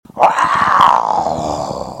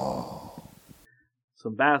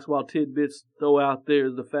Some basketball tidbits throw out there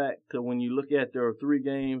is the fact that when you look at there are 3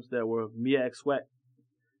 games that were MEAC SWAC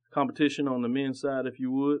competition on the men's side, if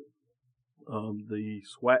you would. The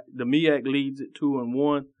MEAC leads it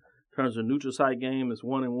 2-1. In terms of neutral site game, it's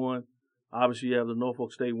 1-1. Obviously, you have the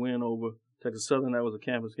Norfolk State win over Texas Southern. That was a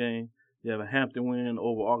campus game. You have a Hampton win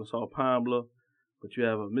over Arkansas Pine Bluff. But you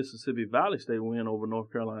have a Mississippi Valley State win over North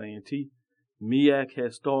Carolina A&T. MEAC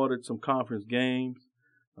has started some conference games.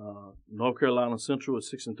 North Carolina Central is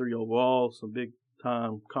 6-3 overall. Some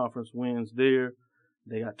big-time conference wins there.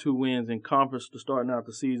 They got 2 wins in conference to starting out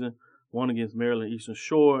the season. One against Maryland Eastern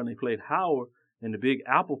Shore, and they played Howard in the Big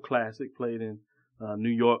Apple Classic, played in New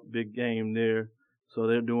York, big game there. So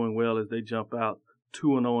they're doing well as they jump out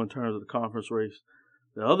 2-0 in terms of the conference race.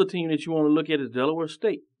 The other team that you want to look at is Delaware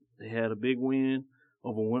State. They had a big win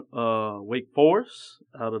over Wake Forest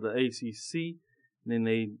out of the ACC. And then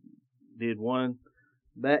they did one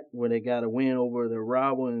back where they got a win over their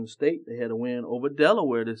rival in the state. They had a win over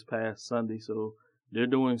Delaware this past Sunday. So they're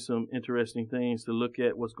doing some interesting things to look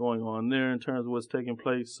at what's going on there in terms of what's taking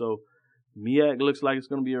place. So MEAC looks like it's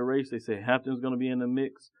going to be a race. They say Hampton's going to be in the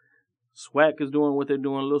mix. SWAC is doing what they're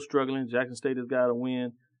doing, a little struggling. Jackson State has got a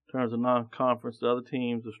win in terms of non-conference. The other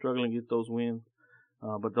teams are struggling to get those wins.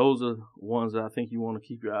 But those are ones that I think you want to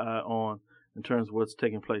keep your eye on in terms of what's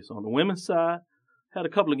taking place. On the women's side, had a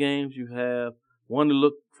couple of games. You have one to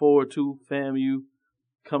look forward to, FAMU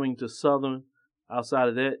coming to Southern. Outside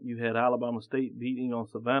of that, you had Alabama State beating on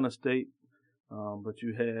Savannah State. But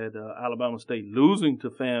you had Alabama State losing to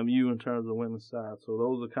FAMU in terms of the women's side. So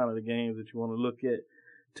those are kind of the games that you want to look at.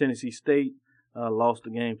 Tennessee State lost the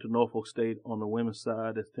game to Norfolk State on the women's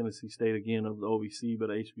side. That's Tennessee State, again, of the OVC, but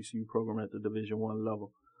a HBCU program at the Division I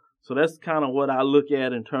level. So that's kind of what I look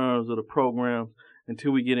at in terms of the programs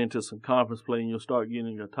until we get into some conference play and you'll start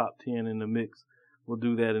getting your top 10 in the mix. We'll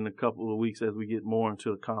do that in a couple of weeks as we get more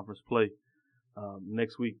into the conference play.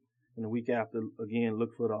 Next week and the week after, again,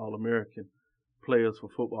 look for the All-American players for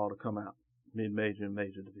football to come out, mid-major and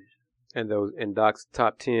major division. And Doc's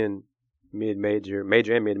top 10 mid-major,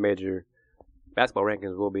 major and mid-major basketball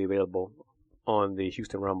rankings will be available on the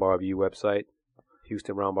Houston Roundball Review website,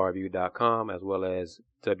 HoustonRoundballReview.com, as well as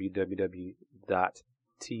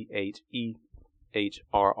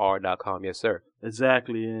www.thehrr.com. Yes, sir.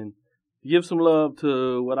 Exactly. And give some love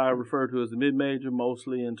to what I refer to as the mid-major,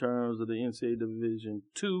 mostly in terms of the NCAA Division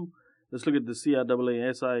II. Let's look at the CIAA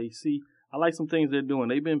and SIAC. I like some things they're doing.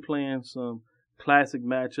 They've been playing some classic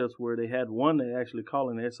matchups where they had one they actually call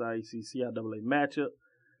an SIAC CIAA matchup.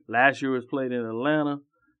 Last year was played in Atlanta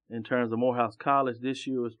in terms of Morehouse College. This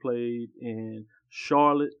year was played in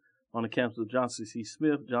Charlotte on the campus of Johnson C.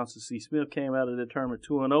 Smith. Johnson C. Smith came out of the tournament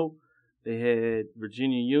 2-0. They had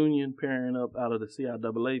Virginia Union pairing up out of the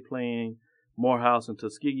CIAA playing Morehouse and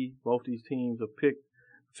Tuskegee. Both these teams are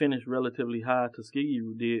finished relatively high. Tuskegee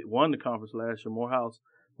won the conference last year. Morehouse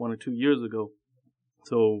won it 2 years ago.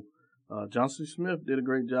 So Johnson C. Smith did a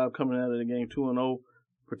great job coming out of the game 2-0,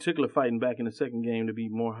 particularly fighting back in the second game to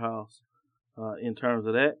beat Morehouse in terms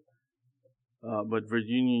of that. But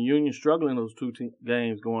Virginia Union struggling those two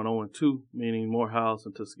games going 0-2, meaning Morehouse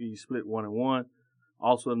and Tuskegee split 1-1.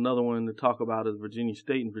 Also, another one to talk about is Virginia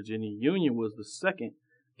State and Virginia Union was the second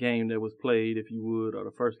game that was played, if you would, or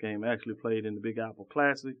the first game actually played in the Big Apple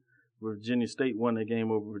Classic. Virginia State won that game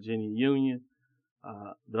over Virginia Union.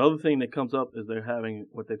 The other thing that comes up is they're having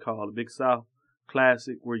what they call the Big South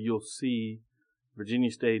Classic, where you'll see Virginia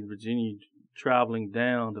State and Virginia traveling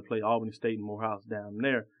down to play Albany State and Morehouse down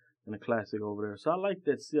there in the Classic over there. So I like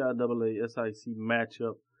that CIAA SIC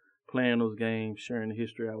matchup, playing those games, sharing the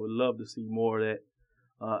history. I would love to see more of that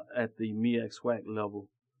at the MEAC SWAC level.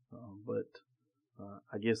 But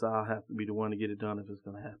I guess I'll have to be the one to get it done if it's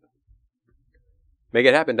going to happen. Make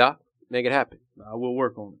it happen, Doc. Make it happen. I will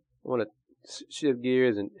work on it. I want to shift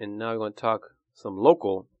gears, and now we're going to talk some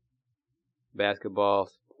local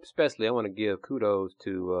basketball. Especially, I want to give kudos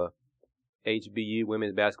to HBU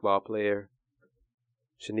women's basketball player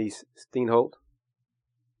Shanice Steenholt.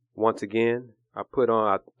 Once again, I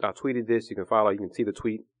tweeted this. You can see the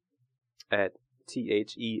tweet at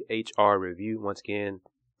THEHR Review. Once again,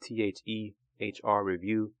 THEHR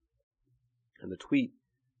Review. And the tweet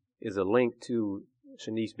is a link to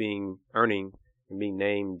Shanice being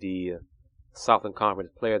named the Southern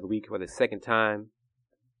Conference Player of the Week for the second time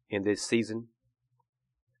in this season.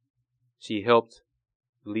 She helped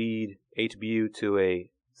lead HBU to a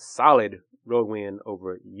solid road win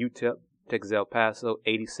over UTEP, Texas El Paso,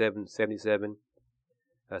 87-77,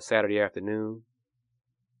 Saturday afternoon.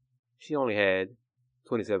 She only had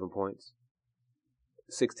 27 points,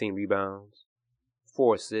 16 rebounds,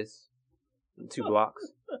 4 assists, and 2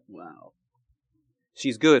 blocks. Wow.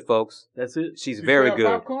 She's good, folks. That's it. She's You very sell good.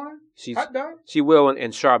 Popcorn? Hot dog? She will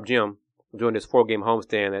in Sharp Gym during this 4-game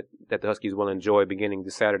homestand that the Huskies will enjoy beginning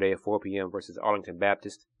this Saturday at 4 p.m. versus Arlington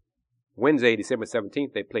Baptist. Wednesday, December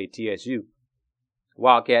 17th, they play TSU.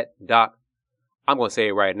 Wildcat, Doc, I'm going to say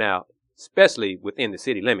it right now, especially within the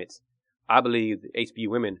city limits, I believe the HBU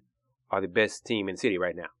women are the best team in the city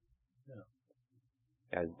right now.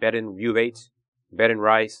 Yeah. Better than U of H, better than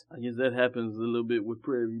Rice. I guess that happens a little bit with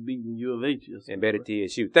Prairie beating U of H. And better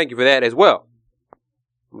TSU. Thank you for that as well.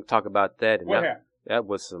 I'm going to talk about that. What happened? That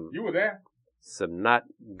was some... You were there? Some not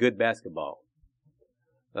good basketball.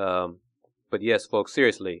 But yes, folks,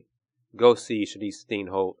 seriously, go see Shanice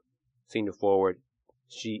Steenholt, senior forward.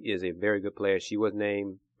 She is a very good player. She was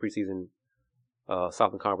named preseason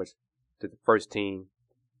Southern Conference to the first team.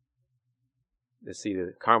 Let's see,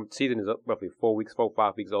 the season is up roughly 4 or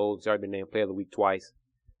 5 weeks old. She's already been named Player of the Week twice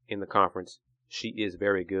in the conference. She is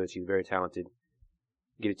very good. She's very talented.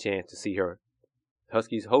 Get a chance to see her.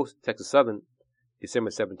 Huskies host Texas Southern December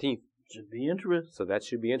 17th. Should be interesting. So that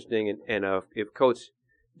should be interesting. And if Coach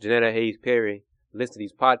Janetta Hayes Perry listened to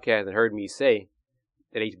these podcasts and heard me say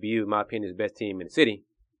that HBU, in my opinion, is the best team in the city,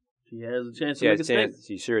 she has a chance to make a statement.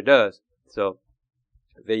 She sure does. So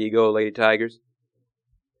there you go, Lady Tigers.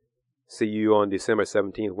 See you on December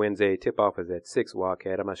 17th, Wednesday. Tip-off is at 6,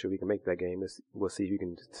 Wildcat. I'm not sure we can make that game. We'll see if you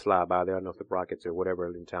can slide by there. I don't know if the Rockets or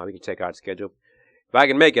whatever in town. We can check out the schedule. If I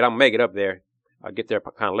can make it, I'm going to make it up there. I'll get there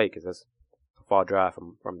kind of late because that's a far drive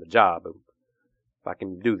from the job. But if I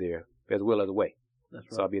can do there, there's will of the way. That's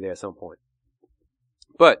right. So I'll be there at some point.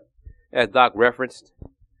 But as Doc referenced,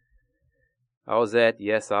 I was at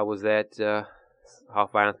Hall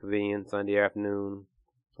Finance Pavilion Sunday afternoon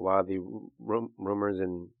while the rumors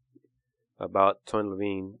and about Tony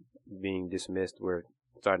Levine being dismissed were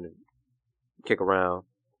starting to kick around.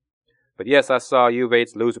 But yes, I saw U of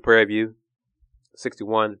H lose to Prairie View,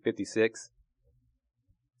 61-56.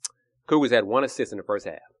 Cougars had 1 assist in the first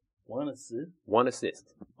half. 1 assist? 1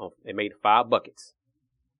 assist. They made 5 buckets.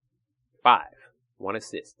 5. 1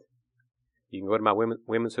 assist. You can go to my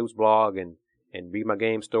Women's Hoops blog and read my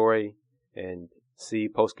game story and see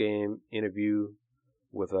post-game interview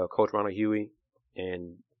with Coach Ronald Huey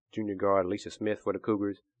and junior guard Alicia Smith for the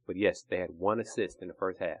Cougars. But yes, they had 1 assist in the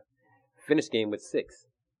first half. Finished game with 6.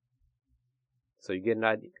 So you get an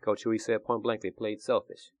idea. Coach Huey said point blank they played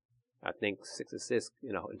selfish. I think 6 assists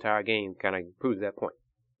in an entire game kind of proves that point.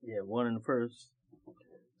 Yeah, 1 in the first.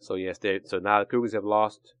 So yes, so now the Cougars have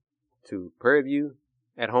lost to Prairie View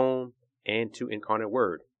at home and to Incarnate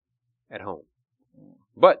Word at home.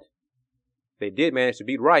 But they did manage to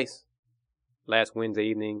beat Rice last Wednesday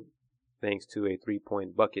evening thanks to a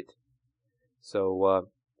 3-point bucket. So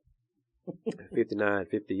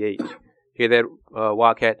 59-58. Hear that,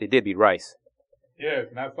 Wildcat? They did beat Rice. Yes,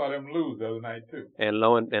 and I saw them lose the other night too. And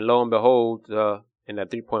lo and behold, in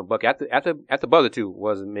that 3-point bucket, after buzzer two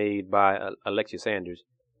was made by Alexia Sanders.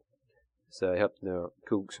 So it helped the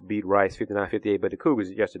Cougs beat Rice 59-58. But the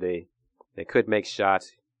Cougars yesterday, they could make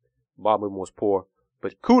shots. Ball movement was poor.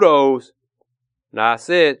 But kudos. Now I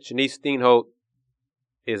said Shanice Steenholt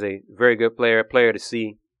is a very good player to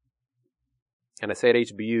see. And I said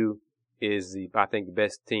HBU is I think the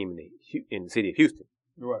best team in the city of Houston.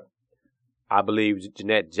 Right. I believe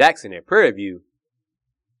Jeanette Jackson at Prairie View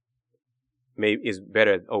is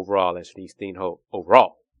better overall than Shanice Steenholt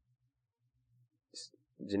overall.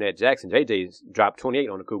 Jeanette Jackson, JJ, dropped 28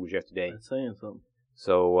 on the Cougars yesterday. That's saying something.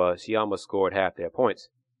 So she almost scored half their points.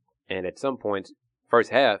 And at some points,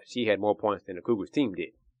 first half, she had more points than the Cougars team did.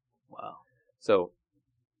 Wow. So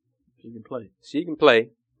she can play. She can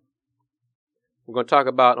play. We're going to talk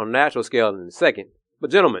about on a national scale in a second.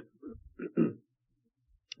 But gentlemen,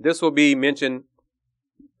 this will be mentioned,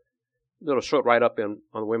 a little short write-up on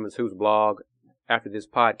the Women's Hoops blog after this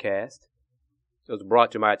podcast. It was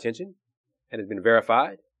brought to my attention and has been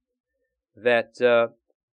verified that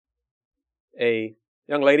a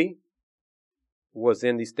young lady was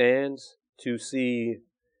in the stands to see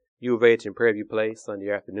U of H and Prairie View play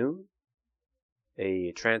Sunday afternoon.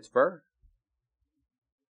 A transfer,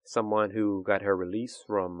 someone who got her release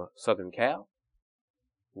from Southern Cal,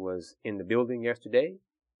 was in the building yesterday,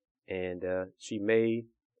 and she may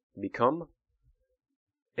become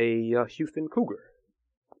a Houston Cougar.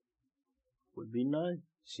 Would be nice.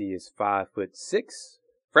 She is 5'6",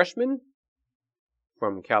 freshman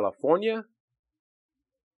from California,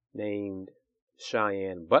 named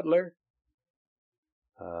Cheyenne Butler.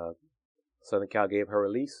 Southern Cal gave her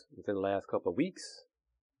release within the last couple of weeks.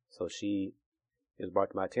 So she is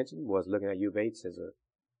brought to my attention, was looking at U of H as a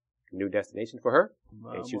new destination for her.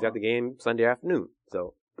 And she was at the game Sunday afternoon.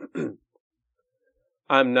 So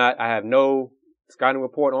I have no scouting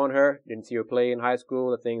report on her. Didn't see her play in high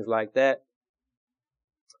school or things like that.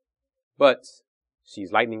 But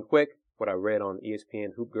she's lightning quick. What I read on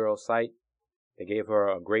ESPN Hoop Girl site, they gave her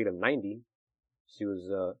a grade of 90. She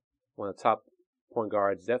was one of the top point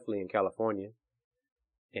guards, definitely in California.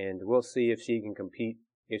 And we'll see if she can compete.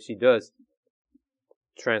 If she does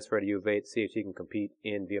transfer to U of A, to see if she can compete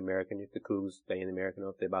in the American, if the Cougs stay in the American, or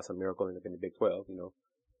if they by some miracle end up in the Big 12.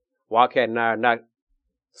 Wildcat and I are not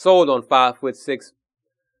sold on 5'6"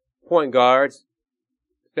 point guards,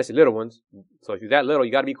 especially little ones. So if you're that little,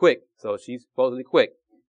 you got to be quick. So she's supposedly quick.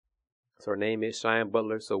 So her name is Cheyenne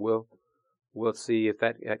Butler. So we'll see if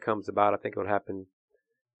that comes about. I think it'll happen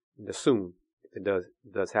soon if it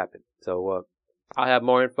does happen. So I'll have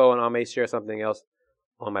more info, and I may share something else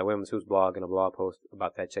on my Women's Hoops blog and a blog post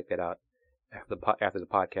about that. Check that out after the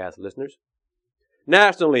podcast, listeners.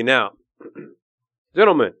 Nationally now,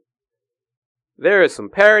 gentlemen, there is some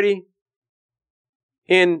parity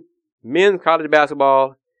in men's college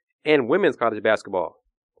basketball and women's college basketball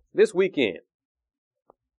this weekend.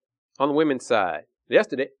 On the women's side,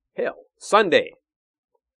 Sunday,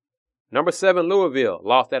 number 7 Louisville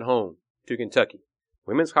lost at home to Kentucky.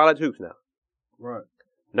 Women's college hoops now. Right.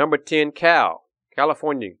 Number 10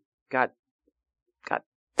 California got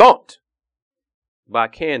thumped by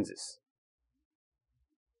Kansas.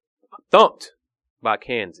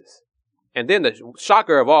 And then the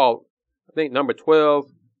shocker of all, I think number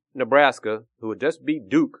 12 Nebraska, who had just beat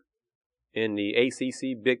Duke in the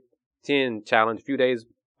ACC Big Ten Challenge a few days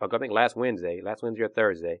ago, I think last Wednesday or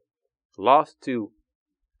Thursday, lost to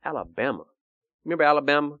Alabama. Remember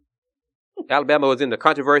Alabama? Alabama was in the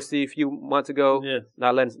controversy a few months ago, yes.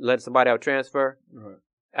 Not letting somebody out transfer. Right.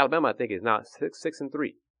 Alabama, I think, is now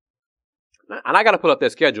 6-3. And I got to pull up their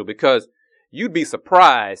schedule because you'd be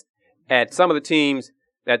surprised at some of the teams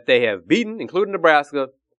that they have beaten, including Nebraska,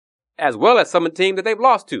 as well as some of the teams that they've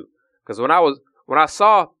lost to. Because when I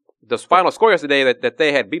saw the final score yesterday that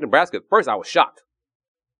they had beaten Nebraska, at first I was shocked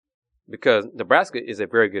because Nebraska is a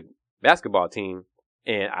very good basketball team,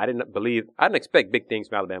 and I didn't expect big things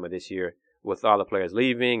from Alabama this year with all the players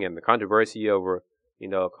leaving and the controversy over,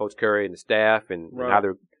 Coach Curry and the staff and how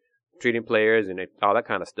they're treating players and all that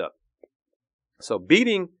kind of stuff. So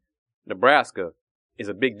beating Nebraska is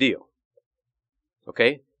a big deal.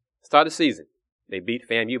 Okay? Start the season. They beat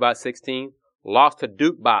FAMU by 16, lost to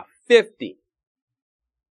Duke by 50,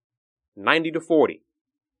 90-40.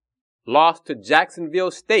 Lost to Jacksonville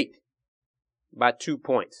State by 2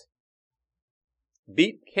 points.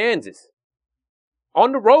 Beat Kansas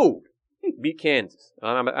on the road. Beat Kansas.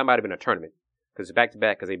 I might have been a tournament because it's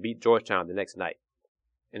back-to-back because they beat Georgetown the next night.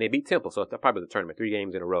 And they beat Temple, so that probably was a tournament, 3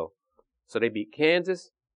 games in a row. So they beat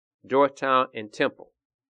Kansas, Georgetown, and Temple.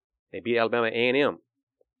 They beat Alabama A&M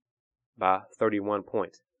by 31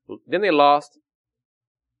 points. Then they lost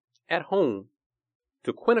at home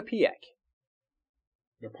to Quinnipiac.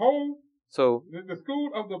 The Pole? So the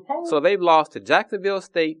school of the Pole? So they've lost to Jacksonville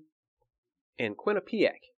State and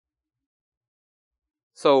Quinnipiac.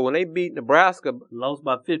 So when they beat Nebraska, lost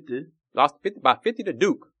by 50. Lost by 50 to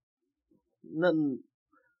Duke. Nothing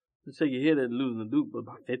to shake your head at losing to Duke, but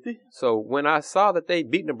by 50. So when I saw that they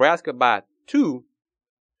beat Nebraska by 2,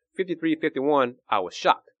 53-51, I was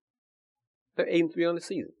shocked. They're 8-3 on the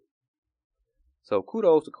season. So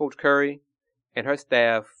kudos to Coach Curry and her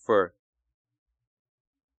staff for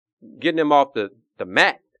getting them off the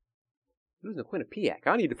mat. Losing to Quinnipiac.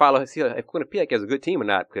 I need to follow see if Quinnipiac is a good team or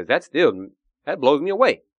not, because that blows me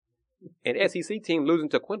away. An SEC team losing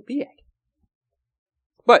to Quinnipiac.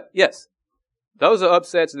 But yes, those are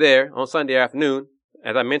upsets there on Sunday afternoon.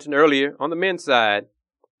 As I mentioned earlier, on the men's side,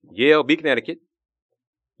 Yale beat Connecticut.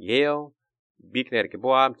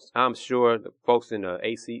 Boy, I'm sure the folks in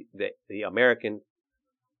the American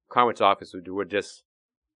Conference office were just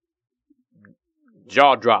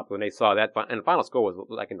jaw dropped when they saw that. And the final score was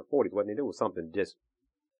like in the 40s, wasn't it? It was something just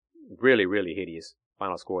really, really hideous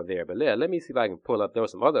final score there. But let me see if I can pull up. There were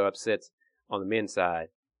some other upsets on the men's side.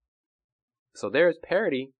 So there's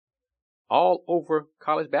parity all over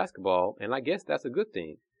college basketball, and I guess that's a good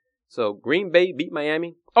thing. So Green Bay beat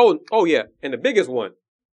Miami. Oh yeah, and the biggest one.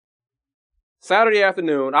 Saturday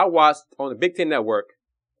afternoon, I watched on the Big Ten Network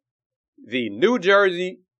the New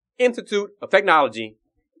Jersey Institute of Technology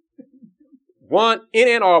won in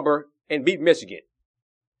Ann Arbor and beat Michigan.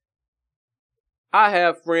 I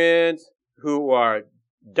have friends who are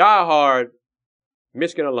diehard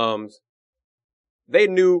Michigan alums. They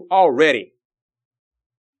knew already.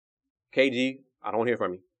 KG, I don't want to hear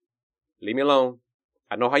from you. Leave me alone.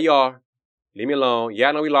 I know how you are. Leave me alone. Yeah,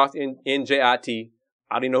 I know we lost in NJIT.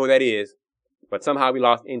 I don't even know who that is. But somehow we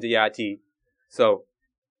lost NJIT. So,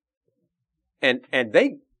 And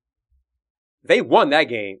they won that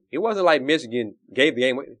game. It wasn't like Michigan gave the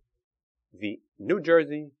game away. The New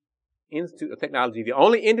Jersey Institute of Technology, the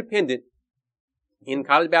only independent in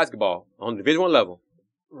college basketball on the Division I level,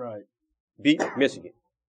 right, beat Michigan.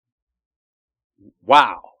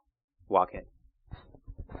 Wow. Wildcat.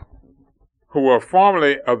 Who were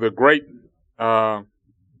formerly of the Great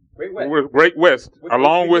West,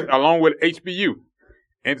 along with HBU,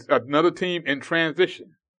 and another team in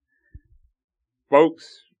transition.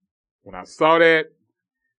 Folks, when I saw that,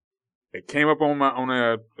 it came up on my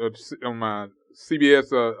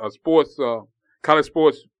CBS sports college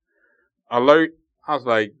sports alert. I was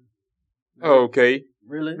like, oh, okay,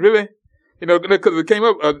 really, you know, because it came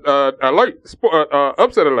up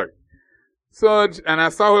upset alert. So, and I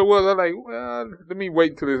saw who it was. I was like, well, let me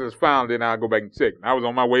wait until this is found, then I'll go back and check. I was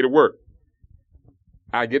on my way to work.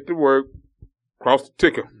 I get to work, cross the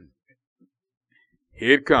ticker.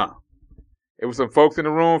 Here it comes. There was some folks in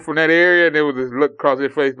the room from that area, and they would just look across their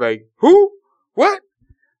face like, who? What?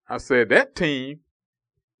 I said, that team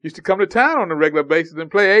used to come to town on a regular basis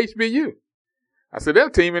and play HBU. I said,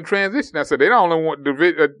 that team in transition. I said, they don't only want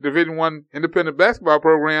Division I independent basketball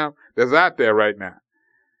program that's out there right now.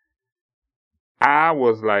 I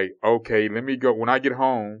was like, okay, let me go. When I get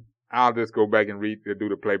home, I'll just go back and do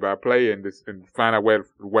the play-by-play and find out where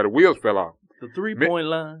the wheels fell off. The 3-point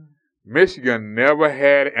line. Michigan never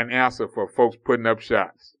had an answer for folks putting up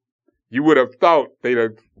shots. You would have thought they'd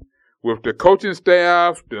have, with the coaching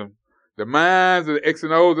staff, the minds of the X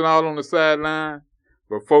and O's and all on the sideline.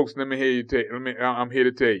 But folks, I'm here to tell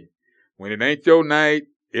you, when it ain't your night,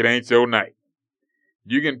 it ain't your night.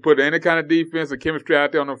 You can put any kind of defense or chemistry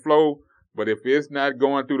out there on the floor, but if it's not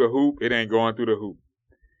going through the hoop, it ain't going through the hoop.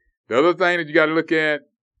 The other thing that you got to look at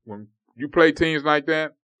when you play teams like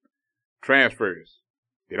that, transfers.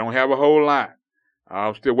 They don't have a whole lot.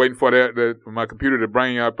 I'm still waiting for for my computer to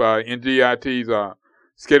bring up NGIT's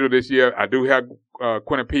schedule this year. I do have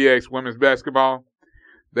Quinnipiac women's basketball.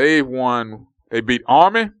 They beat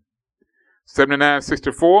Army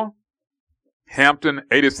 79-64, Hampton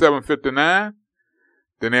 87-59.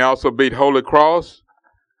 Then they also beat Holy Cross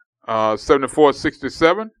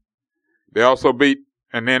 74-67. They also beat,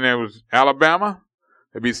 and then there was Alabama.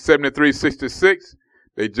 They beat 73-66.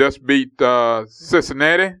 They just beat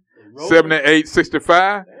Cincinnati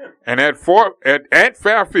 78-65, and at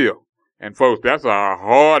Fairfield. And folks, that's a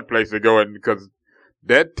hard place to go in because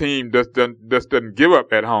that team just doesn't give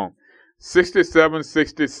up at home.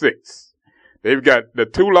 67-66. They've got the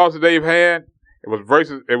two losses they've had. It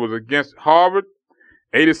was against Harvard,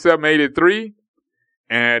 87-83,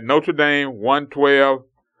 and Notre Dame 112,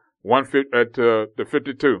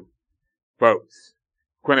 52. Folks,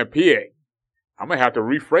 Quinnipiac, I'm gonna have to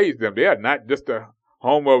rephrase them. They are not just the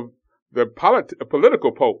home of the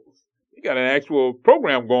political polls. They got an actual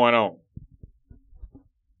program going on.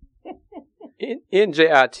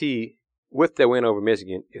 NJIT, with their win over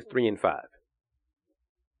Michigan, is 3-5.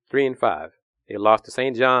 3-5. They lost to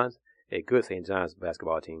St. John's, a good St. John's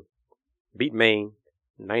basketball team. Beat Maine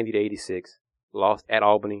 90-86. Lost at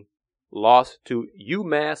Albany. Lost to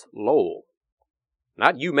UMass Lowell.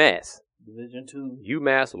 Not UMass. Division II.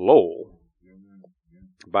 UMass Lowell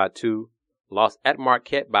by 2. Lost at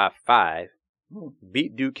Marquette by 5.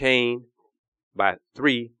 Beat Duquesne by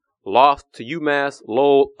 3. Lost to UMass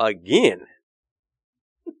Lowell again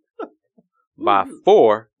by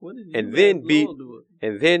 4. And then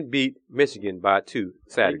beat Michigan by 2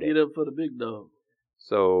 Saturday. Get up for the big dog.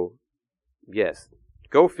 So, yes.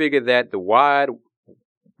 Go figure that the wide,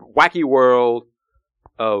 wacky world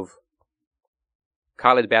of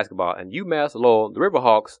college basketball. And UMass Lowell, the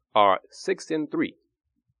Riverhawks, are 6-3.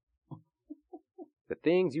 The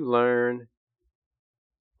things you learn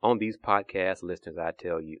on these podcast listeners, I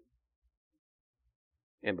tell you.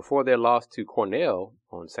 And before their loss to Cornell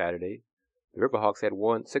on Saturday, the Riverhawks had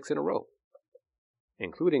won 6 in a row,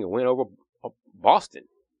 including a win over Boston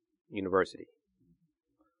University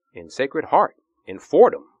in Sacred Heart in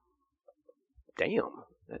Fordham. Damn,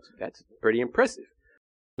 that's pretty impressive.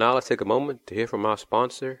 Now let's take a moment to hear from our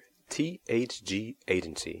sponsor, THG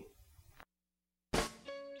Agency.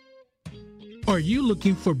 Are you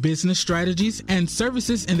looking for business strategies and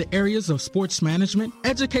services in the areas of sports management,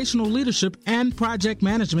 educational leadership, and project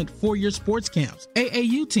management for your sports camps,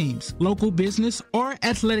 AAU teams, local business, or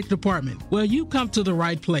athletic department? Well, you come to the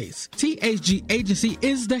right place. THG Agency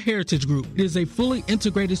is the Heritage Group. It is a fully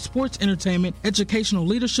integrated sports entertainment, educational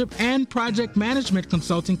leadership, and project management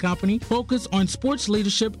consulting company focused on sports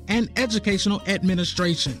leadership and educational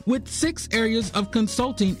administration with 6 areas of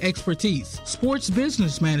consulting expertise: sports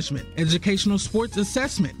business management, educational sports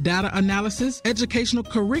assessment, data analysis, educational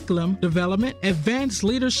curriculum development, advanced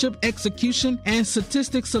leadership execution, and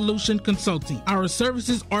statistics solution consulting. Our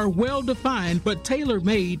services are well defined but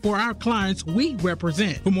tailor-made for our clients we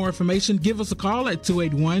represent. For more information, give us a call at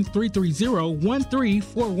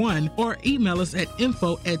 281-330-1341 or email us at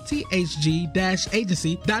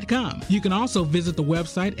info@thg-agency.com. You can also visit the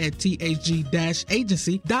website at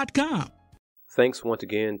thg-agency.com. Thanks once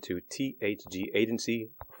again to THG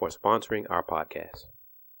Agency for sponsoring our podcast.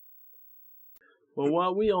 Well,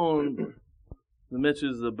 while we on the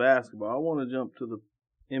mentions of basketball, I want to jump to the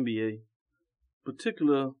NBA,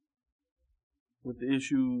 particular with the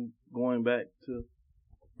issue going back to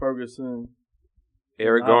Ferguson,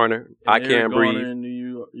 Eric Garner, I Can't Eric Breathe. Garner in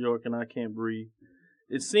New York, and I Can't Breathe.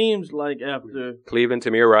 It seems like after Cleveland,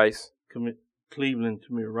 Tamir Rice. Cleveland,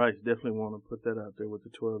 Tamir Rice, definitely want to put that out there with the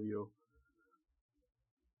 12-year-old.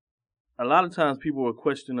 A lot of times people are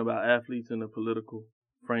questioning about athletes in the political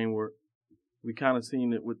framework. We kind of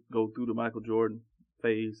seen it go through the Michael Jordan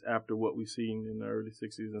phase after what we seen in the early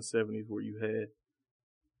 60s and 70s, where you had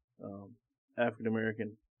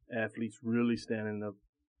African-American athletes really standing up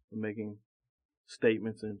and making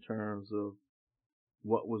statements in terms of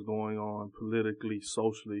what was going on politically,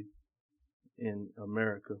 socially in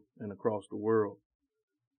America and across the world.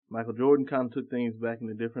 Michael Jordan kind of took things back in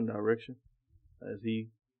a different direction, as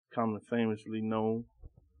he kind of famously known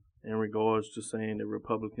in regards to saying that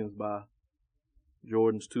Republicans buy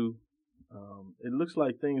Jordans too. It looks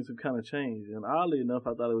like things have kind of changed, and oddly enough,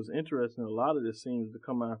 I thought it was interesting. A lot of this seems to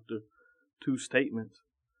come after two statements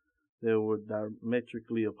that were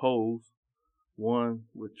diametrically opposed. One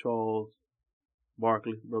with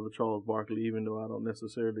Brother Charles Barkley, even though I don't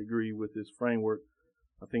necessarily agree with his framework.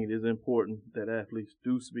 I think it is important that athletes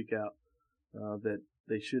do speak out, that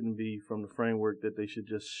they shouldn't be from the framework that they should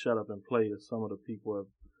just shut up and play, as some of the people have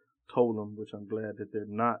told them, which I'm glad that they're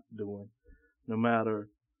not doing. No matter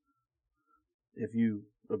if you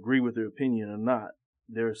agree with their opinion or not,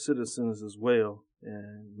 they're citizens as well,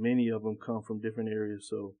 and many of them come from different areas.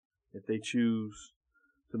 So if they choose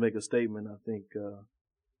to make a statement, I think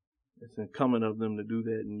it's incumbent of them to do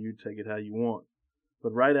that, and you take it how you want.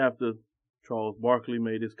 But right after Charles Barkley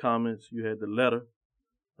made his comments, you had the letter.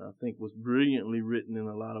 I think was brilliantly written in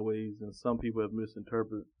a lot of ways, and some people have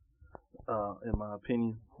misinterpreted, in my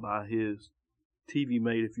opinion, by his TV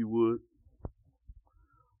mate, if you would,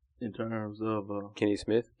 in terms of Kenny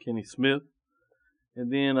Smith.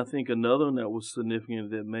 And then I think another one that was significant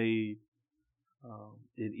that made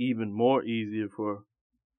it even more easier for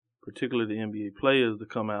particularly the NBA players to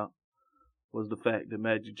come out was the fact that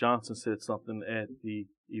Magic Johnson said something at the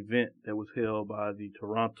event that was held by the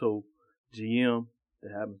Toronto GM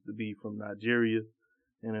that happens to be from Nigeria,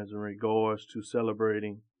 and as in regards to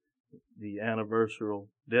celebrating the anniversary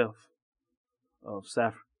death of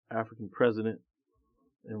South African president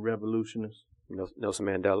and revolutionist Nelson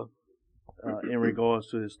Mandela, in regards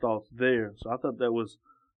to his thoughts there. So I thought that was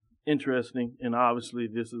interesting, and obviously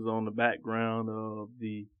this is on the background of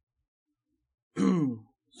the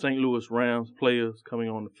St. Louis Rams players coming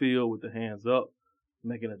on the field with their hands up,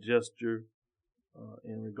 making a gesture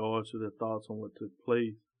in regards to their thoughts on what took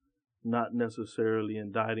place, not necessarily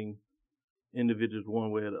indicting individuals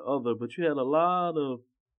one way or the other, but you had a lot of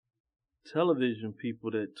television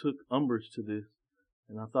people that took umbrage to this,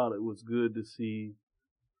 and I thought it was good to see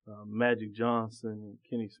Magic Johnson and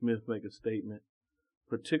Kenny Smith make a statement,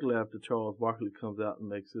 particularly after Charles Barkley comes out and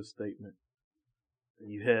makes his statement.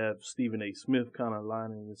 You have Stephen A. Smith kind of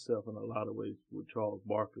lining himself in a lot of ways with Charles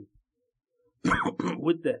Barkley.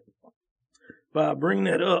 With that, but I bring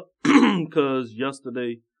that up because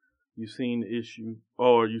yesterday you seen the issue,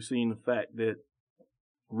 or you seen the fact that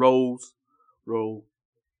Rose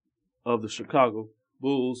of the Chicago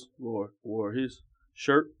Bulls wore his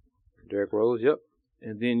shirt. Derrick Rose, yep.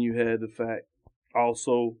 And then you had the fact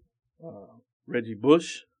also Reggie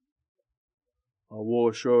Bush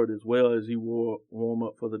wore a shirt as well, as he warm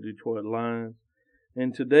up for the Detroit Lions.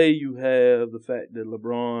 And today you have the fact that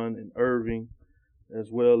LeBron and Irving, as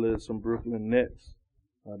well as some Brooklyn Nets,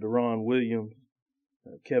 Deron Williams,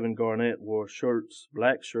 Kevin Garnett wore shirts,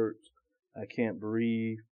 black shirts, I Can't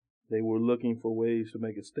Breathe. They were looking for ways to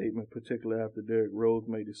make a statement, particularly after Derrick Rose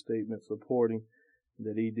made a statement supporting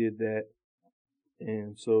that he did that.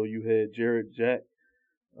 And so you had Jared Jack,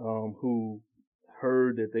 who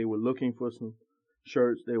heard that they were looking for some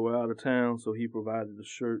shirts. They were out of town, so he provided the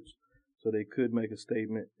shirts so they could make a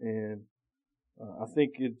statement. And I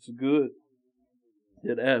think it's good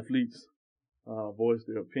that athletes voice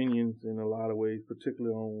their opinions in a lot of ways,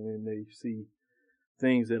 particularly on when they see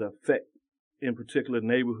things that affect, in particular,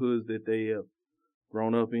 neighborhoods that they have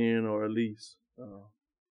grown up in, or at least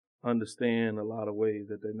understand a lot of ways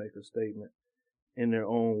that they make a statement in their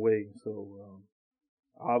own way. So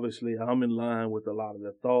obviously I'm in line with a lot of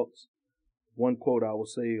their thoughts. One quote I will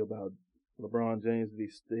say about LeBron James, that he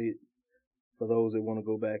stated, for those that want to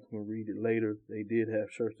go back and read it later, they did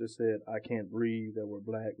have shirts that said, "I can't breathe," that were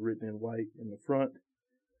black, written in white in the front.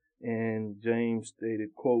 And James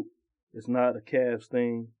stated, quote, "It's not a Cavs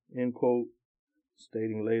thing," end quote,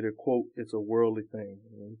 stating later, quote, "It's a worldly thing."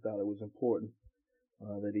 And he thought it was important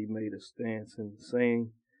that he made a stance in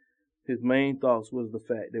saying his main thoughts was the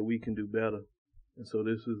fact that we can do better. And so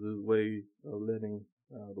this is his way of letting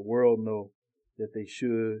the world know that they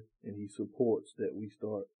should, and he supports that we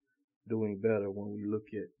start doing better when we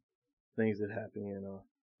look at things that happen in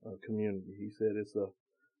our community. He said it's a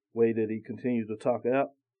way that he continues to talk out.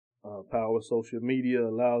 Power of social media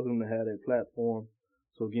allows him to have that platform.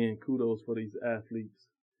 So again, kudos for these athletes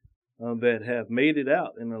that have made it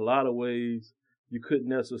out. In a lot of ways, you couldn't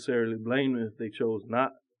necessarily blame them if they chose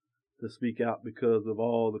not to speak out because of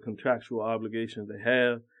all the contractual obligations they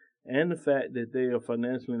have, and the fact that they are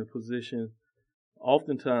financially in a position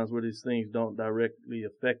oftentimes where these things don't directly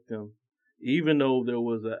affect them, even though there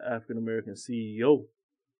was an African-American CEO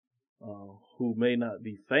who may not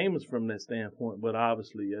be famous from that standpoint, but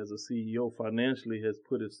obviously as a CEO financially has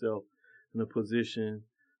put itself in a position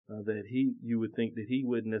that you would think that he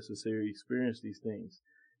wouldn't necessarily experience these things.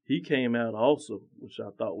 He came out also, which I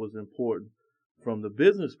thought was important, from the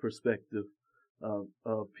business perspective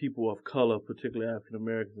of people of color, particularly African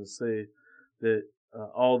Americans, and say that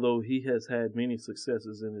although he has had many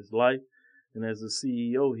successes in his life, and as a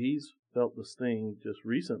CEO, he's felt the sting just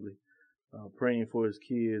recently, praying for his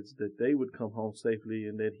kids that they would come home safely,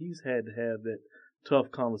 and that he's had to have that tough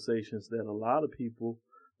conversations that a lot of people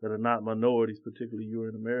that are not minorities, particularly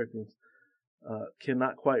Euro Americans,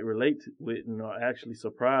 cannot quite relate with, and are actually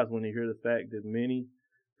surprised when they hear the fact that many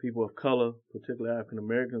people of color, particularly African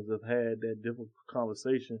Americans, have had that difficult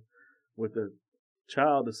conversation with a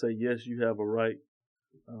child to say, yes, you have a right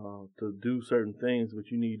to do certain things, but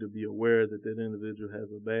you need to be aware that that individual has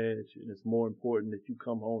a badge, and it's more important that you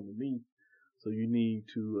come home to me. So you need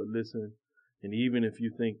to listen, and even if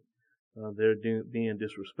you think they're being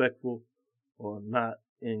disrespectful or not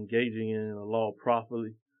engaging in a law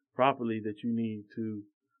properly, that you need to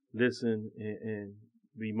listen and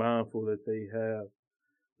be mindful that they have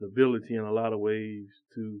the ability in a lot of ways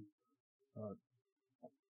to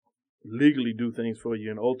legally do things for you,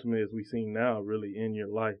 and ultimately, as we've seen now, really end your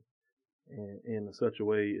life in such a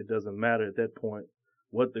way it doesn't matter at that point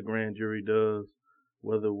what the grand jury does,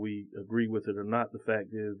 whether we agree with it or not. The fact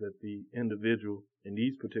is that the individual, in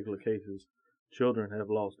these particular cases, children have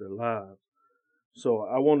lost their lives. So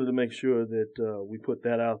I wanted to make sure that we put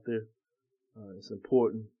that out there. It's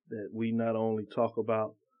important that we not only talk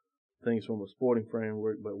about things from a sporting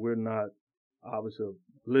framework, but we're not obviously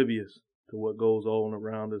oblivious to what goes on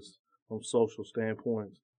around us from social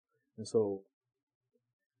standpoints. And so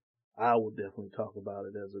I will definitely talk about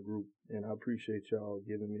it as a group, and I appreciate y'all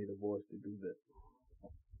giving me the voice to do that.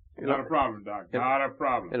 Not a problem, Doc. Not a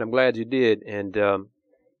problem. And I'm glad you did, and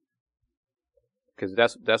because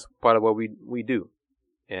that's part of what we do.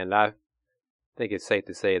 And I think it's safe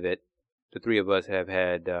to say that the three of us have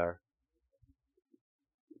had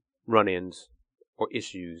run-ins or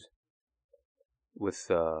issues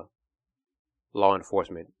with law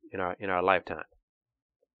enforcement in our lifetime.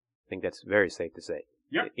 I think that's very safe to say.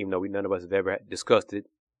 Yep. Even though none of us have ever discussed it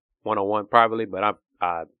one-on-one privately, but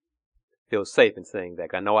I feel safe in saying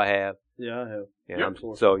that. I know I have. Yeah, I have. And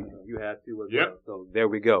so you have to as Yep. well. So there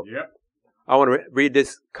we go. Yep. I want to read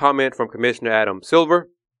this comment from Commissioner Adam Silver.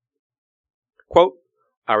 Quote,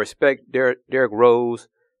 "I respect Derrick Rose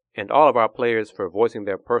and all of our players for voicing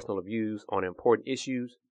their personal views on important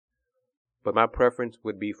issues, but my preference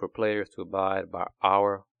would be for players to abide by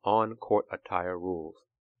our on-court attire rules."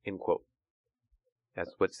 End quote.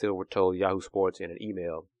 That's what Silver told Yahoo Sports in an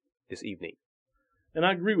email this evening. And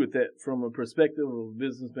I agree with that from a perspective of a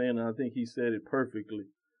businessman, and I think he said it perfectly,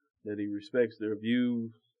 that he respects their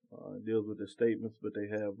views, deals with their statements, but they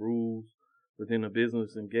have rules within a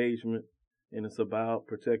business engagement, and it's about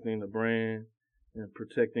protecting the brand and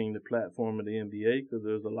protecting the platform of the NBA, because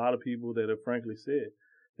there's a lot of people that have frankly said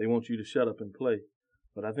they want you to shut up and play.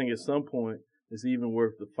 But I think at some point it's even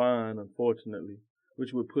worth the fine, unfortunately,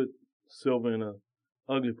 which would put Silver in a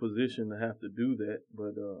ugly position to have to do that.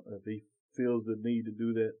 But if he feels the need to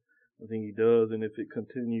do that, I think he does. And if it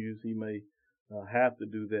continues, he may have to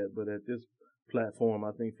do that. But at this platform,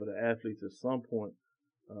 I think for the athletes at some point,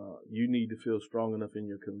 you need to feel strong enough in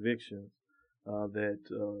your convictions that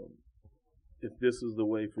if this is the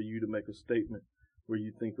way for you to make a statement, where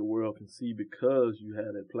you think the world can see because you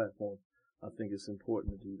have that platform, I think it's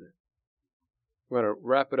important to do that. We're going to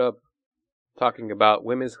wrap it up talking about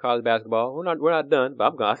women's college basketball. We're not done, but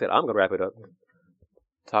I'm going to wrap it up.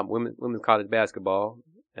 Talk women's college basketball.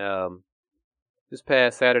 This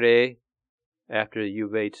past Saturday, after the U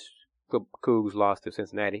of H Cougs lost to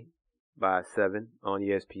Cincinnati by 7 on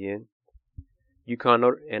ESPN,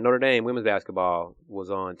 UConn and Notre Dame women's basketball was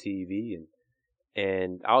on TV,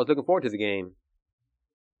 and I was looking forward to the game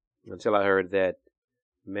until I heard that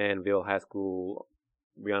Manville High School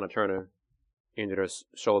Brianna Turner injured her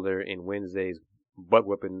shoulder in Wednesday's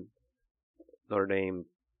butt-whipping. Notre Dame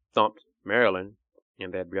thumped Maryland,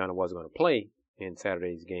 and that Brianna wasn't going to play in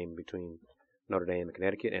Saturday's game between Notre Dame and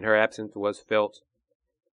Connecticut, and her absence was felt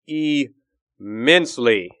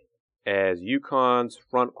immensely as UConn's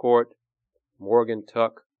front court, Morgan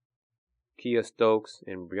Tuck, Kia Stokes,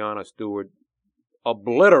 and Brianna Stewart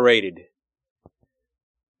obliterated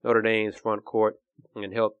Notre Dame's front court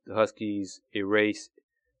and helped the Huskies erase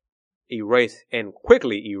and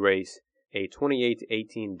quickly erase a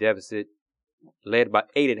 28-18 deficit, led by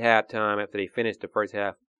 8 at halftime after they finished the first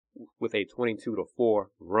half with a 22-4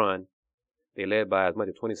 run. They led by as much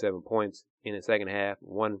as 27 points in the second half,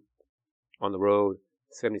 won on the road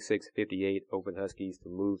 76-58 over the Huskies to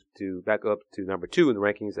move back up to number 2 in the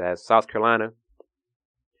rankings, as South Carolina,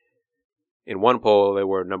 in one poll they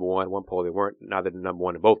were number 1, one poll they weren't. Now they're number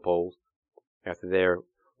 1 in both polls after their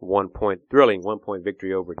thrilling 1-point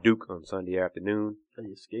victory over Duke on Sunday afternoon. They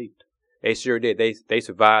escaped. They sure did. They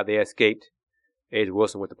survived. They escaped. A'ja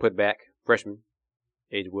Wilson with the putback, freshman.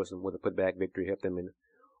 A'ja Wilson with a putback victory helped them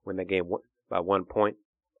win that game by 1 point.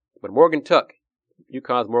 But Morgan Tuck,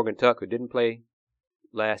 UConn's Morgan Tuck, who didn't play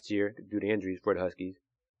last year due to injuries for the Huskies,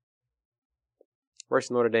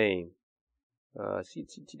 versus Notre Dame, she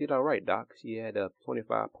did all right, Doc. She had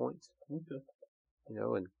 25 points. Okay.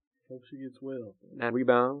 And hope she gets well. 9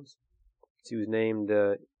 rebounds. She was named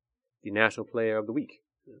the National Player of the Week,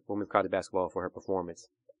 women's college basketball, for her performance.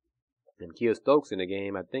 And Kia Stokes in the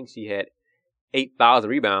game, I think she had 8,000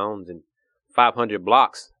 rebounds and 500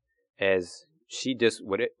 blocks, as she just,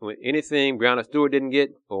 with anything Brianna Stewart didn't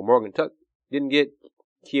get or Morgan Tuck didn't get,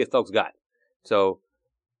 Kia Stokes got. So,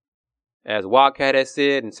 as Wildcat has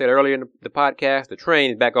said and said earlier in the podcast, the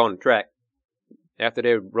train is back on the track. After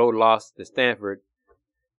their road loss to Stanford,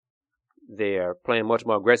 they are playing much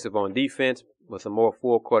more aggressive on defense with some more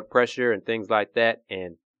full court pressure and things like that.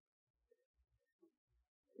 And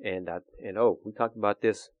we talked about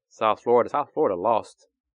this. South Florida lost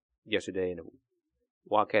yesterday, and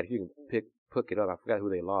Wildcat, if you can pick it up, I forgot who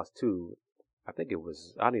they lost to. I think it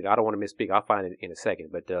was, I don't want to misspeak. I'll find it in a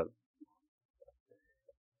second, but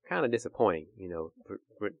kind of disappointing,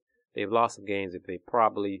 they've lost some games that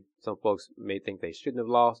some folks may think they shouldn't have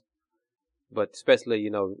lost, but especially,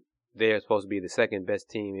 they're supposed to be the second best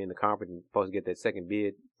team in the conference and supposed to get that second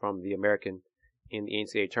bid from the American in the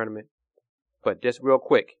NCAA tournament. But just real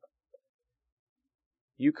quick,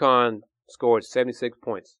 UConn scored 76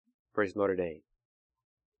 points versus Notre Dame.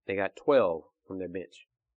 They got 12 from their bench.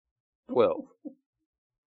 12.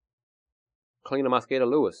 Kalina Mosqueda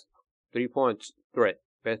Lewis, 3-point threat,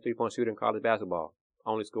 best 3-point shooter in college basketball,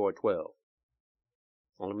 only scored 12.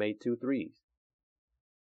 Only made 2 threes.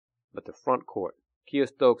 But the front court, Kia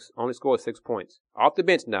Stokes only scored 6 points. Off the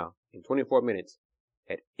bench now, in 24 minutes,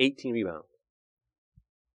 had 18 rebounds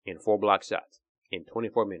and 4 block shots in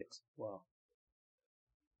 24 minutes. Wow.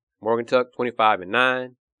 Morgan Tuck, 25 and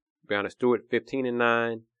 9. Brianna Stewart, 15 and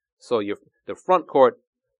 9. So the front court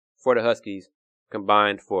for the Huskies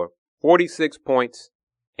combined for 46 points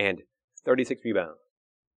and 36 rebounds.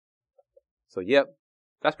 So, yep,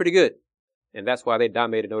 that's pretty good. And that's why they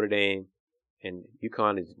dominated Notre Dame. And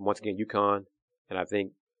UConn is, once again, UConn. And I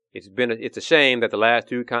think it's a shame that the last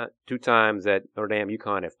two times that Notre Dame and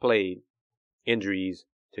UConn have played, injuries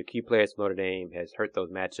to key players from Notre Dame has hurt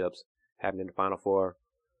those matchups. Happened in the Final Four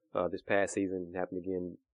this past season. Happened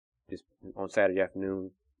again just on Saturday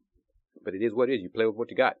afternoon. But it is what it is. You play with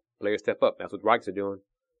what you got. Players step up. That's what the Rockets are doing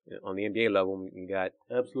on the NBA level. You got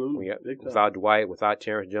without Dwight, without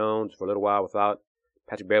Terrence Jones for a little while, without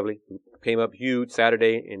Patrick Beverly, who came up huge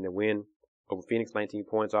Saturday in the win over Phoenix, 19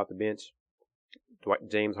 points off the bench.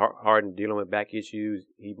 James Harden dealing with back issues.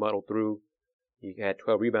 He muddled through. He had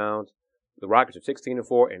 12 rebounds. The Rockets are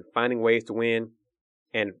 16-4 and finding ways to win.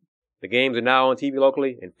 And the games are now on TV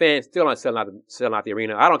locally, and fans still aren't selling out the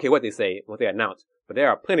arena. I don't care what they say, what they announce, but there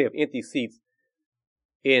are plenty of empty seats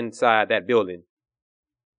inside that building.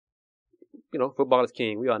 Football is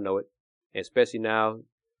king. We all know it. And especially now,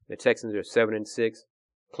 the Texans are 7-6,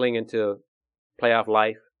 clinging to playoff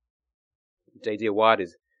life. J.J. Watt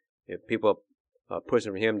is, people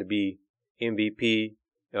pushing for him to be MVP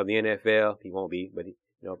of the NFL. He won't be, but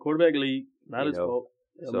quarterback league, not his fault.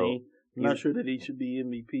 So I'm not sure that he should be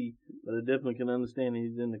MVP, but I definitely can understand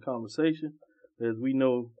he's in the conversation. As we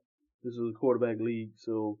know, this is a quarterback league,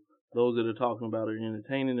 so those that are talking about are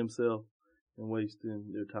entertaining themselves and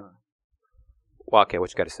wasting their time. Wildcat,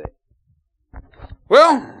 what you got to say?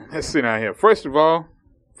 Well, let's see now here. First of all,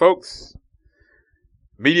 folks,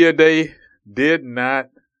 Media Day did not,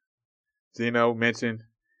 mention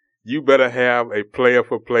you better have a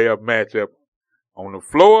player-for-player matchup on the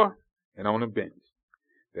floor and on the bench.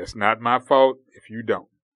 That's not my fault if you don't.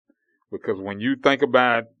 Because when you think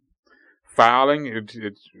about fouling and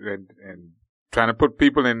trying to put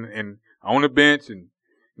people in on the bench and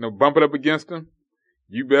bump it up against them,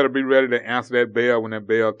 you better be ready to answer that bell when that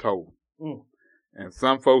bell tolls. And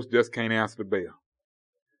some folks just can't answer the bell.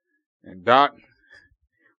 And Doc,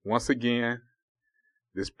 once again,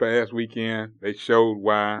 this past weekend, they showed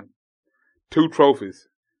why 2 trophies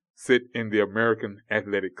sit in the American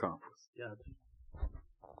Athletic Conference. Yeah.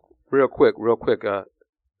 Real quick.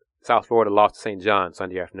 South Florida lost to St. John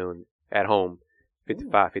Sunday afternoon at home,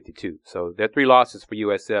 55-52. So there are 3 losses for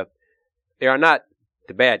USF. They are not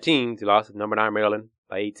the bad teams. They lost to number 9 Maryland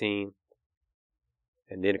by 18,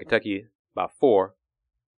 and then Kentucky by 4,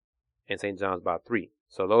 and St. John's by 3.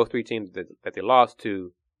 So those 3 teams that they lost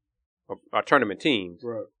to are tournament teams.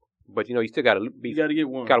 Right. But you still got to be. You got to get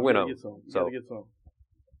one. Got to win them. You got to get some.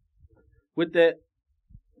 With that,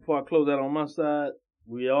 before I close out on my side,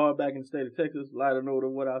 we are back in the state of Texas. Lighter note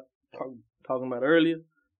of what I talking about earlier.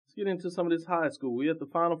 Let's get into some of this high school. We're at the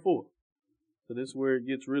Final Four. So this is where it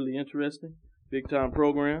gets really interesting. Big time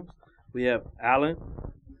programs. We have Allen,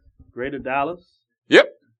 Greater Dallas. Yep.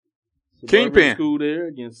 Kingpin school there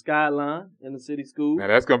against Skyline in the city school. Now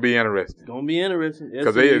that's gonna be interesting. It's gonna be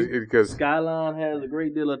interesting Because Skyline has a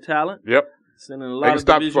great deal of talent. Yep. Sending a lot of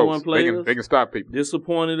Division I players. They can stop people.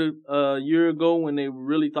 Disappointed a year ago when they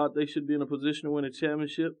really thought they should be in a position to win a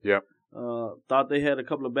championship. Yep. Thought they had a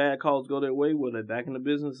couple of bad calls go their way. Well, they're back in the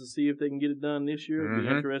business to see if they can get it done this year. It'll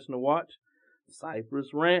be interesting to watch.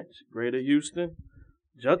 Cypress Ranch, Greater Houston,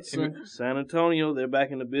 Judson, San Antonio, they're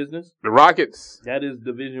back in the business. The Rockets. That is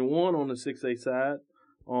Division I on the 6A side.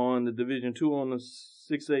 On the Division II on the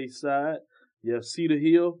 6A side, you have Cedar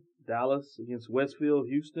Hill, Dallas against Westfield.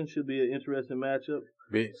 Houston should be an interesting matchup.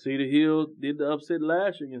 Cedar Hill did the upset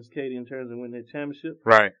last year against Katy in terms of winning that championship.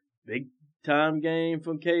 Right. Big time game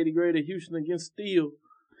from Katy, Greater Houston against Steele.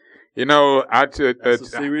 That's a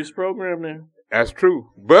serious program there. That's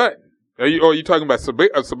true. But are you talking about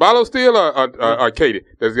Sabalo Steel or Katy?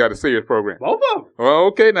 That's got a serious program. Both of them. Well,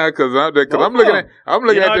 okay now, because I'm looking at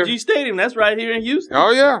NRG Stadium. That's right here in Houston.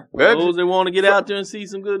 Oh yeah. Those that want to get out there and see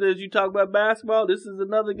some good, as you talk about basketball, this is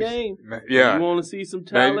another game. Yeah. You want to see some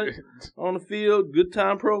talent on the field, good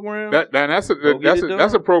time program. That's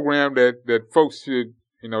a program that folks should,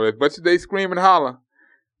 as much as they scream and holler,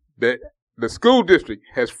 that the school district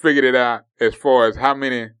has figured it out as far as how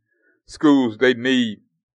many schools they need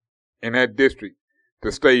in that district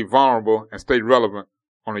to stay vulnerable and stay relevant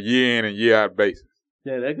on a year in and year out basis.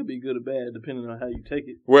 Yeah, that could be good or bad depending on how you take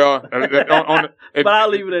it. Well, but I'll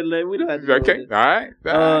leave it at that. We don't have to. Okay, all right.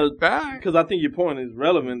 Because I think your point is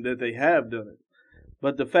relevant that they have done it.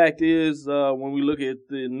 But the fact is, when we look at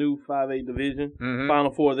the new 5A division,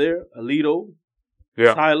 Final Four there, Aledo,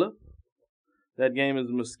 Tyler. That game is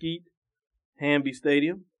Mesquite, Hamby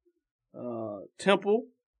Stadium. Temple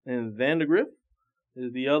and Vandergrift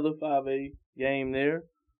is the other 5A game there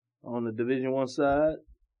on the Division I side.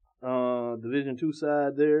 Division II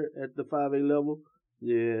side there at the 5A level.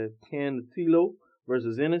 Yeah, Cantillo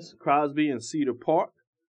versus Ennis, Crosby, and Cedar Park.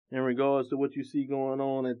 In regards to what you see going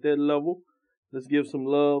on at that level, let's give some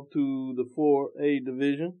love to the 4A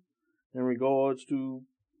division in regards to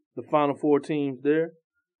the Final Four teams there.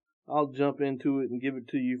 I'll jump into it and give it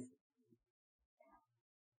to you,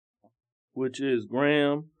 which is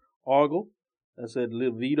Graham, Argyle. That's at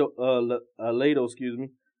Aledo,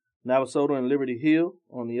 Navasota and Liberty Hill.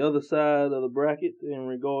 On the other side of the bracket, in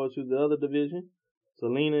regards to the other division,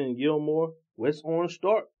 Salina and Gilmore, West Orange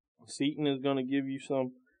Stark. Seton is going to give you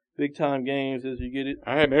some big-time games as you get it.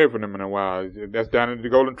 I hadn't heard from them in a while. That's down in the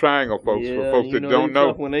Golden Triangle, folks. Yeah, for folks that don't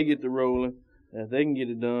know. When they get to rolling, if they can get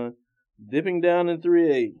it done. Dipping down in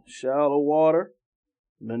 3A, Shallow Water,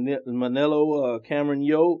 Manello, Cameron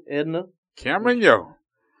Yo, Edna. Cameron Yo.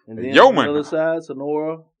 And then Yeoman. on the other side,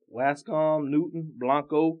 Sonora, Wascom, Newton,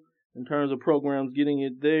 Blanco, in terms of programs getting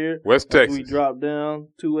it there. West Texas. We drop down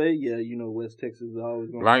 2A. Yeah, West Texas is always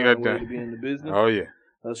going to find a way to be in the business. Oh, yeah.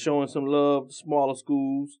 Showing some love to smaller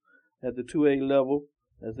schools at the 2A level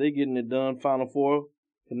as they getting it done. Final Four,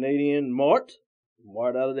 Canadian Mart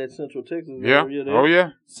right out of that Central Texas Yeah. area there. Oh,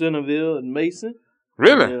 yeah. Centerville and Mason.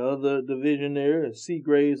 Really? The other division there is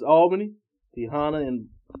Seagraves, Albany, Tehana, and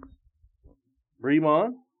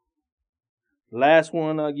Bremond. Last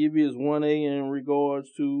one I'll give you is 1A in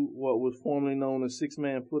regards to what was formerly known as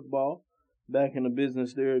six-man football. Back in the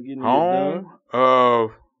business there, getting it done. Home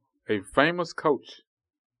of a famous coach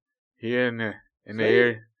here in the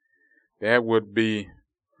area. That would be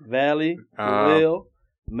Valley, Well,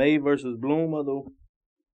 May versus Bloom of the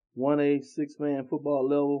 1A six-man football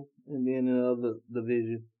level. And then in the other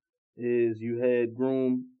division is you had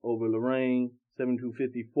Groom over Lorraine,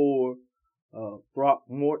 72-54.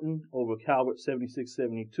 Throckmorton over Calvert,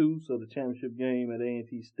 76-72. So the championship game at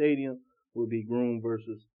A&T Stadium would be Groom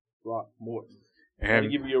versus Throckmorton. And to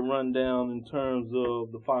give you a rundown in terms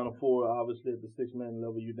of the Final Four, obviously at the six-man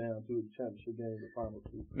level, you're down to the championship game, the Final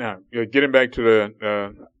Two. Now, getting back to the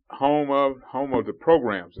home of the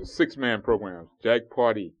programs, the six-man programs, Jack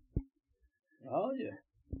Party. Oh, yeah.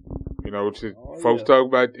 You know, folks talk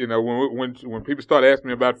about, you know, when people start asking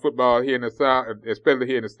me about football here in the South, especially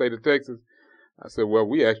here in the state of Texas, I said, well,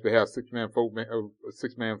 we actually have six-man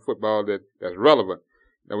football that's relevant.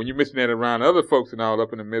 Now, when you mention that around other folks and all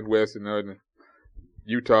up in the Midwest and in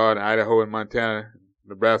Utah and Idaho and Montana,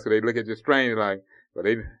 Nebraska, they look at you strange like, but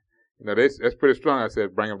that's pretty strong. I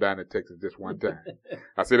said, bring them down to Texas just one time.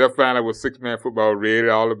 I said, they'll find out what six-man football really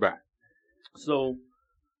all about. So,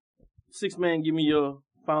 six-man, give me your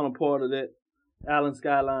final part of that. Allen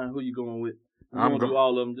Skyline, who you going with? I'm going to do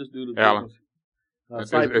all of them. Just do the Allen.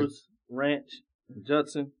 Cypress, Ranch,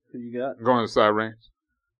 Judson. Who you got? I'm going to Cy Ranch.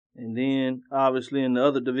 And then, obviously, in the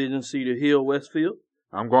other division, Cedar Hill, Westfield.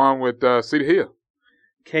 I'm going with Cedar Hill.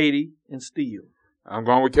 Katy and Steele. I'm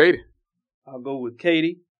going with Katy. I'll go with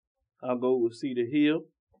Katy. I'll go with Cedar Hill.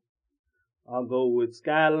 I'll go with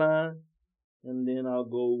Skyline. And then I'll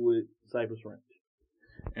go with Cypress Ranch.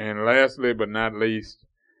 And lastly but not least,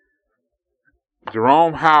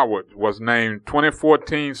 Jerome Howard was named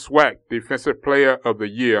 2014 SWAC Defensive Player of the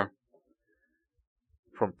Year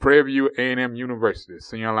from Prairie View A&M University,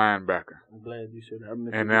 senior linebacker. I'm glad you said that.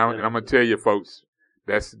 And I'm going to tell you, folks,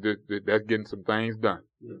 that's getting some things done.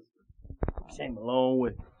 Yes. Came a long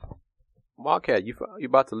way. Wildcat, you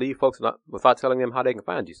about to leave folks without telling them how they can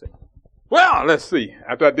find you, sir? Well, let's see.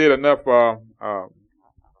 After I did enough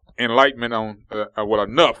enlightenment on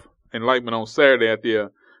enough enlightenment on Saturday at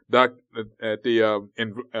the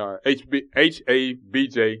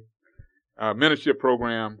HABJ mentorship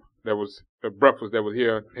program that was a breakfast that was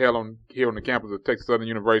held on the campus of Texas Southern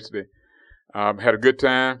University. Had a good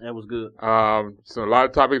time. That was good. So a lot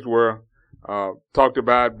of topics were talked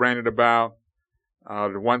about, branded about.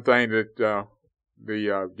 The one thing that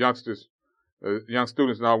the young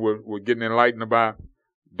students now were getting enlightened about: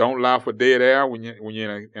 don't allow for dead air when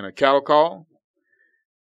you're in a cattle call.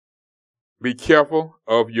 Be careful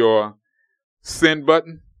of your send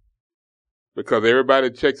button because everybody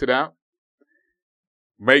checks it out.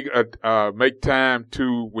 Make time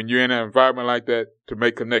to, when you're in an environment like that, to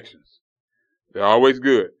make connections. They're always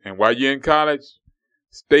good. And while you're in college,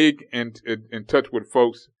 stay in touch with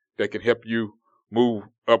folks that can help you move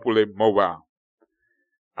upwardly mobile.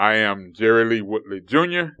 I am Jerry Lee Woodley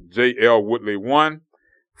Jr., JL Woodley 1,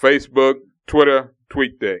 Facebook, Twitter,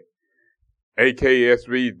 TweetDeck,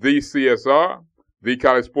 AKSV, The CSR, The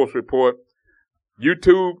College Sports Report,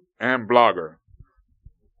 YouTube, and Blogger.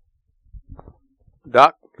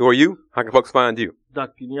 Doc, who are you? How can folks find you?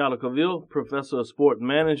 Dr. Kenyatta Cavill, Professor of Sport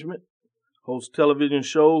Management, hosts television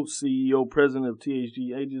shows, CEO, President of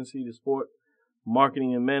THG Agency, the Sport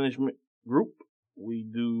Marketing and Management Group. We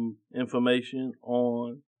do information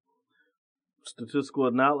on statistical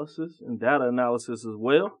analysis and data analysis as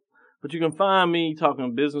well. But you can find me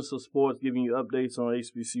talking business or sports, giving you updates on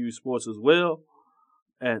HBCU sports as well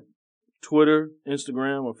at Twitter,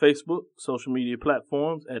 Instagram, or Facebook, social media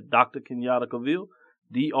platforms at Dr. Kenyatta Cavill,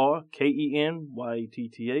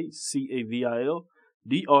 DrKenyattaCavil,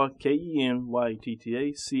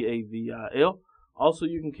 DrKenyattaCavil. Also,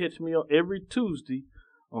 you can catch me on every Tuesday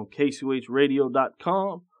on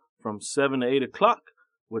KCOHradio.com from 7 to 8 o'clock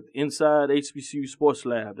with Inside HBCU Sports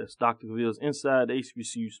Lab. That's Dr. Cavill's Inside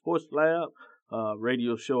HBCU Sports Lab,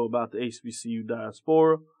 radio show about the HBCU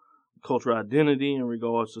diaspora, cultural identity in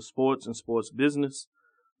regards to sports and sports business,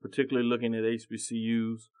 particularly looking at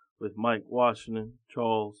HBCUs with Mike Washington,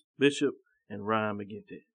 Charles Bishop, and Ryan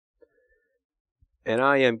McGinty. And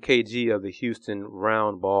I am KG of the Houston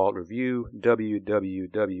Roundball Review,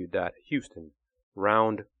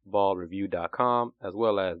 www.houstonroundballreview.com, as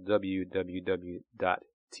well as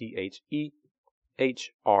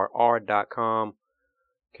www.therr.com.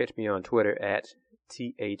 Catch me on Twitter at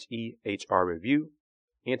THEHR Review.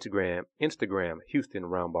 Instagram, Houston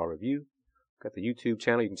Roundball Review. Got the YouTube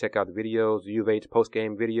channel. You can check out the videos, the U of H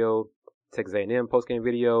postgame video, Texas A&M postgame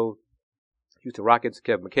video, Houston Rockets,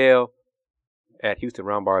 Kevin McHale at Houston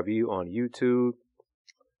Roundball Review on YouTube.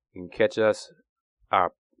 You can catch us,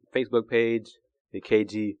 our Facebook page, the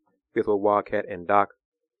KG Fifth Ward Wildcat and Doc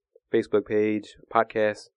Facebook page,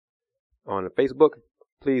 podcast on Facebook.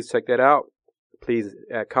 Please check that out. Please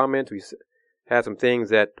add comments. We had some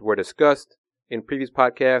things that were discussed in previous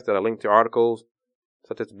podcasts that are linked to articles,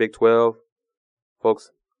 such as the Big 12.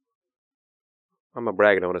 Folks, I'm not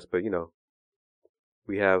bragging on us, but,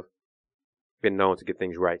 we have been known to get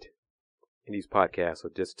things right in these podcasts. So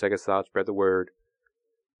just check us out, spread the word.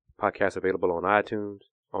 Podcasts available on iTunes,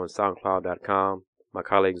 on SoundCloud.com. My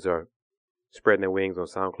colleagues are spreading their wings on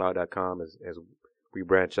SoundCloud.com as we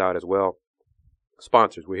branch out as well.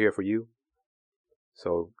 Sponsors, we're here for you.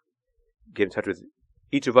 So get in touch with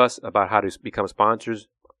each of us about how to become sponsors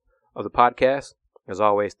of the podcast. As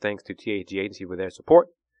always, thanks to THG Agency for their support.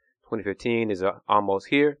 2015 is almost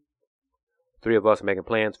here. 3 of us are making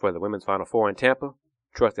plans for the Women's Final Four in Tampa.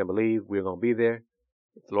 Trust and believe we're going to be there.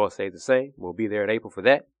 If the Lord says the same, we'll be there in April for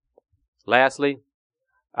that. Lastly,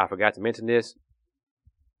 I forgot to mention this.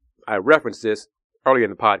 I referenced this earlier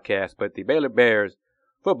in the podcast, but the Baylor Bears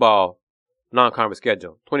football non-conference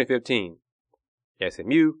schedule, 2015,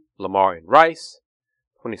 SMU, Lamar, and Rice.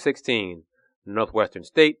 2016, Northwestern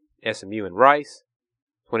State, SMU, and Rice.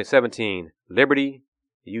 2017, Liberty,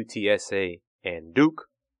 UTSA, and Duke.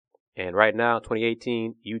 And right now,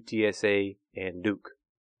 2018, UTSA and Duke.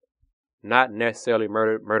 Not necessarily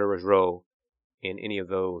murderer's row in any of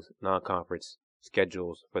those non-conference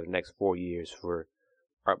schedules for the next 4 years for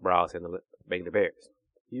Art Browse and the Baylor Bears.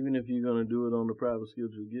 Even if you're going to do it on the private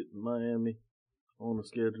schedule, get Miami on the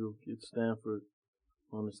schedule, get Stanford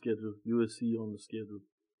on the schedule, USC on the schedule.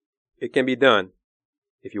 It can be done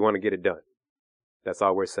if you want to get it done. That's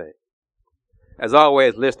all we're saying. As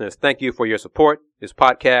always, listeners, thank you for your support. This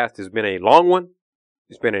podcast has been a long one.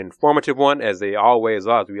 It's been an informative one, as they always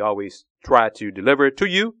are, as we always try to deliver it to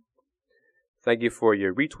you. Thank you for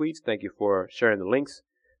your retweets. Thank you for sharing the links.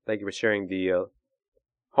 Thank you for sharing the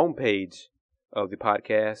homepage of the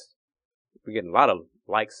podcast. We're getting a lot of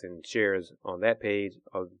likes and shares on that page.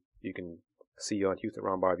 You can see on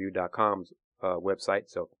HoustonRoundballReview.com's website.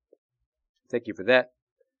 So thank you for that.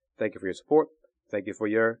 Thank you for your support. Thank you for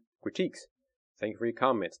your critiques. Thank you for your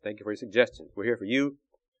comments. Thank you for your suggestions. We're here for you.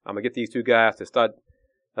 I'm going to get these 2 guys to start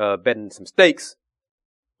betting some stakes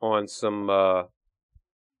on some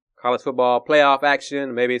college football playoff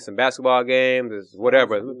action, maybe some basketball games,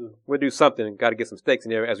 whatever. We'll do something. Got to get some stakes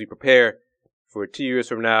in there as we prepare for 2 years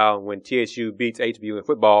from now when TSU beats HBU in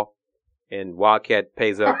football and Wildcat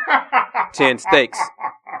pays up 10 stakes.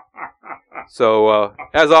 So,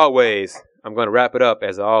 as always, I'm going to wrap it up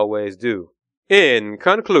as I always do. In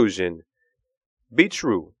conclusion, be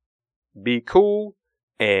true, be cool,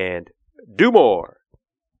 and do more.